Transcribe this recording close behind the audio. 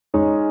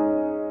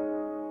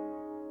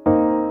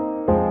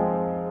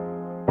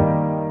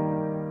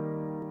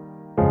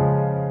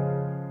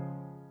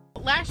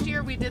last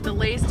year we did the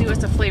Lay's Do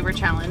Us a Flavor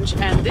Challenge,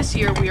 and this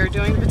year we are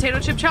doing the Potato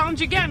Chip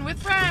Challenge again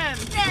with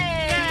friends.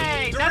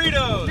 Yay!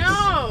 Doritos!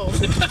 No!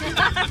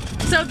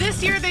 So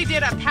this year they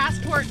did a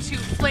passport to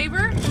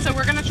flavor, so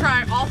we're gonna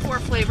try all 4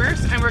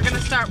 flavors, and we're gonna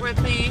start with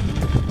the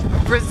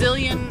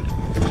Brazilian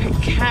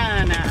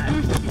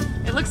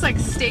Pichana. It looks like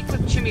steak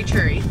with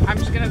chimichurri. I'm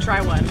just gonna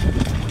try one.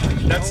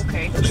 That's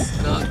okay.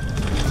 That's not.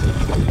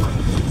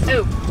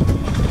 Ooh.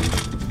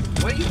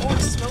 Why do you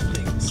always smell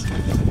things?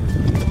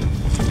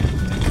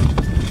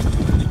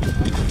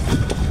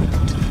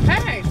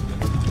 Hey!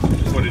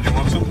 What, did you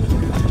want some?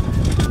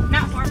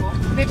 Not horrible.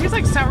 They taste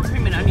like sour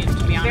cream and onion,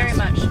 to be honest.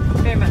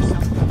 Very much so.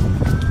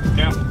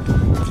 Yeah.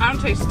 I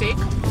don't taste steak. I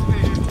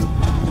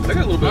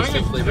got a little bit of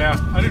steak flavor. Yeah,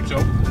 I do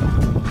too.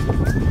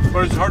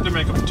 But it's hard to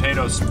make a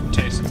potato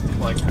taste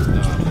like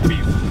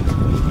beef.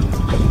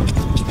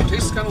 It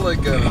tastes kind of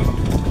like a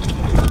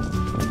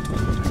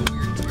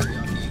weird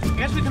teriyaki. I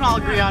guess we can all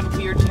agree on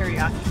weird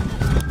teriyaki.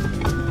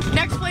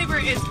 Next flavor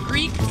is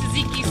Greek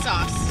Tzatziki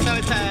sauce. So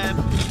it's a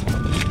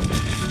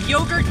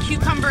yogurt,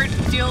 cucumber,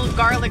 dill,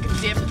 garlic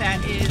dip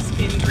that is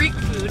in Greek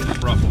food.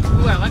 Ruffle.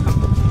 Ooh, I like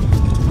them.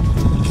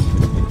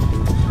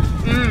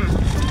 Mmm.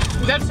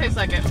 That tastes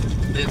like it.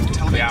 They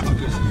tell me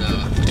tacos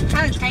and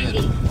Kind of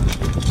tangy.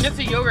 It's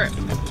a yogurt.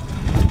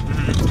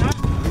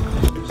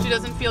 She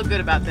doesn't feel good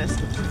about this.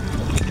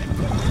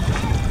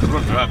 It's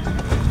not bad.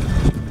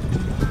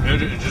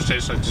 It just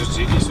tastes like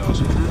tzatziki sauce.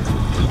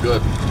 it's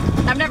good.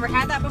 I've never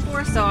had that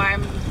before, so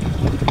I'm.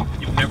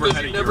 You've never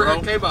had a never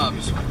gyro? had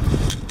kebabs.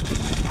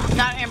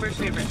 Not Amber's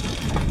favorite.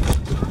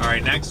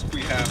 Alright, next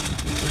we have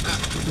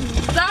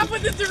Stop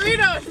with the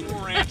Doritos!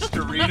 Ranch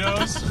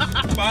Doritos.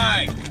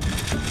 Fine.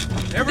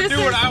 Never This do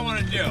what is- I want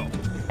to do.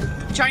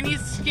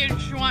 Chinese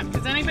Szechuan.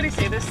 Does anybody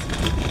say this?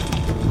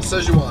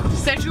 Szechuan.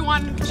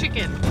 Szechuan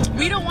Chicken.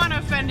 We don't want to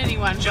offend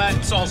anyone, but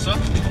Salsa.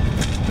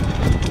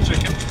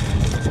 Chicken.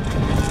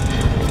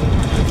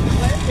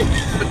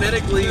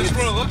 Phonetically, That's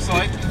what it looks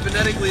like.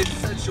 Phonetically, it's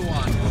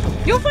Szechuan.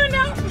 you'll find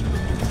out.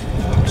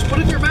 Just put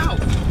it in your mouth.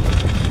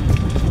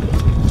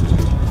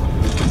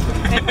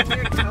 They have a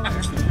weird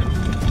color.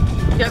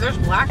 Yeah, there's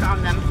black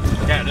on them.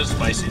 Yeah, it is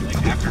spicy.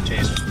 Like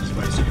aftertaste is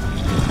spicy.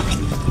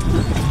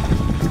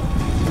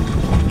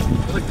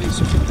 I like these.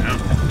 Yeah.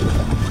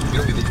 You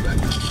don't get these back.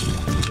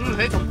 I'm gonna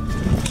take them.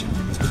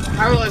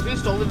 I realized we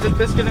stole the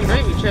biscuit and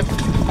gravy chip.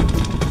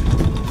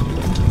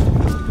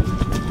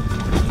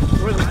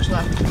 Where's much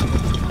left?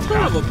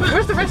 Son of a bitch.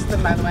 Where's the rest of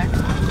them, by the way?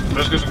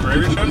 Biscuits and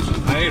gravy chips?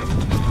 I ate them.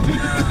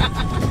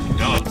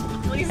 Yum.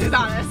 At least he's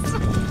honest. I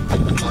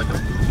like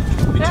them.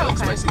 They're Metallic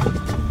okay. spicy.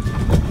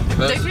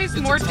 They taste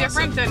more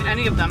different than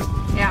any of them.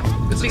 Yeah.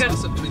 It's a because-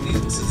 toss-up between these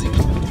and tzatziki.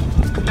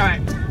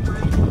 Alright.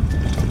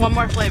 One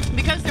more flavor.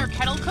 Because they're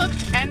kettle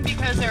cooked and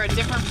because they're a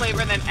different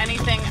flavor than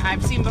anything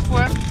I've seen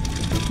before,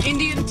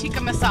 Indian Tikka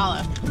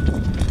Masala.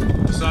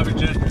 Wasabi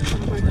ginger.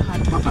 Oh my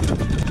god.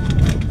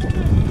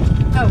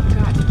 Oh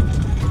god.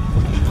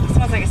 It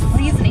smells like a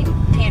seasoning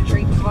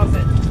pantry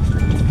closet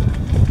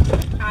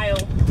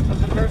aisle of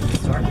the grocery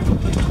store.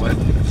 What?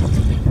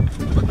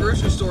 A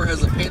grocery store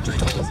has a pantry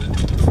closet.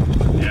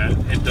 Yeah,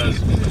 it does.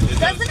 It does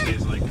Doesn't it?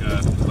 taste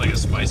like a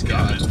spice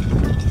cabinet.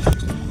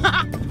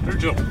 They're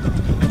too.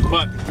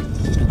 But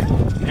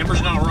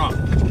Amber's not wrong.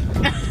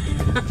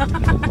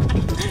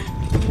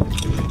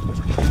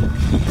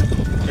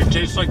 It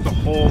tastes like the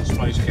whole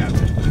spice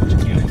cabinet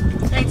together.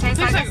 They taste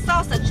like like- a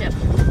salsa chip.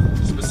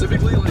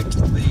 Specifically, like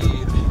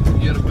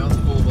you had a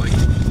mouthful of like,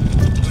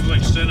 There's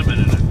like cinnamon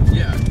in it.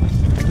 yeah.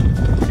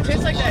 It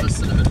tastes like a lot that of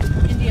cinnamon.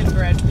 Indian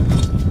bread.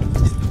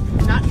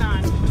 Not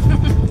naan.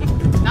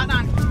 Not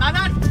naan. Not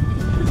naan.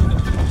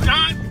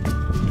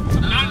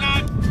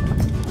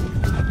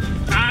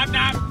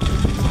 Not. I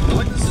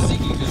like the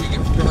tzatziki because you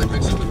can probably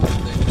mix it with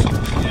different things.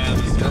 Yeah,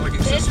 this It's kind of like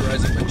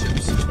accessorizing my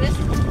chips. This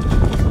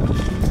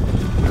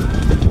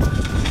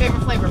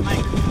Favorite flavor,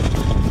 Mike.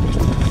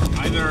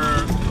 either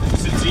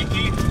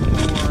tzatziki or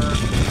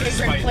Favorite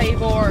spice.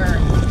 flavor.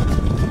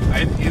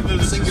 Either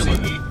the Singular.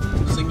 tzatziki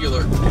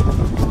Singular.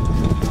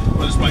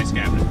 or the spice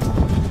cabinet.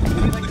 You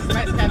like the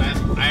spice cabinet?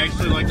 I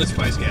actually like the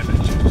spice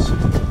cabinet chips.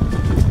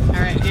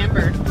 Alright,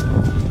 Amber.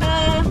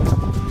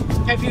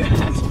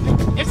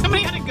 If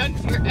somebody had a gun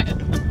to your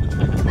head,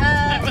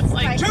 I was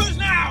like, spice, Choose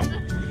now!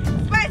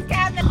 spice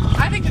cabinet.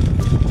 I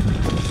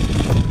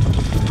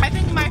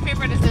think my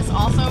favorite is this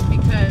also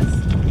because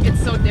it's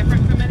so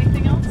different from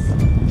anything else.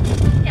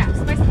 Yeah,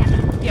 spice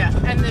cabinet. Yeah,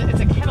 and it's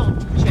a kettle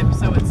chip,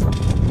 so it's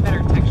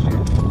better texture.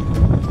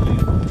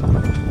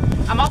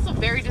 I'm also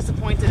very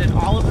disappointed in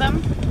all of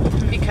them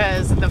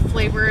because the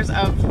flavors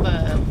of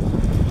the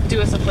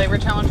Do Us a Flavor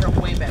Challenge are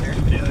way better.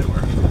 Yeah, they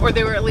were. Or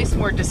they were at least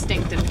more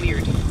distinct and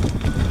weird.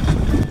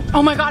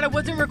 Oh my god, I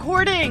wasn't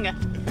recording!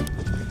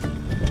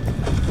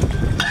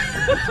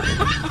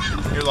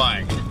 You're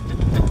lying.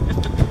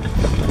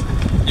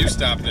 You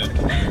stopped it.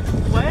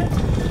 What?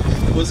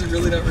 Was it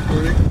really not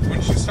recording? When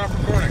did you stop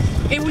recording?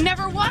 It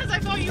never was. I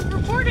thought you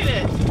recorded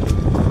it.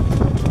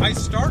 I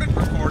started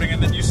recording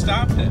and then you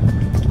stopped it.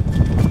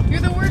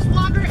 You're the worst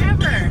vlogger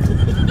ever.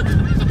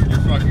 You're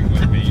fucking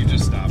with me. You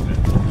just stop it.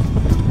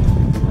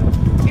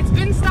 It's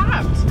been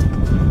stopped.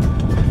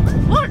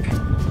 Look.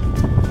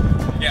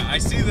 Yeah, I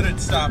see that it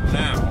stopped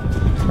now.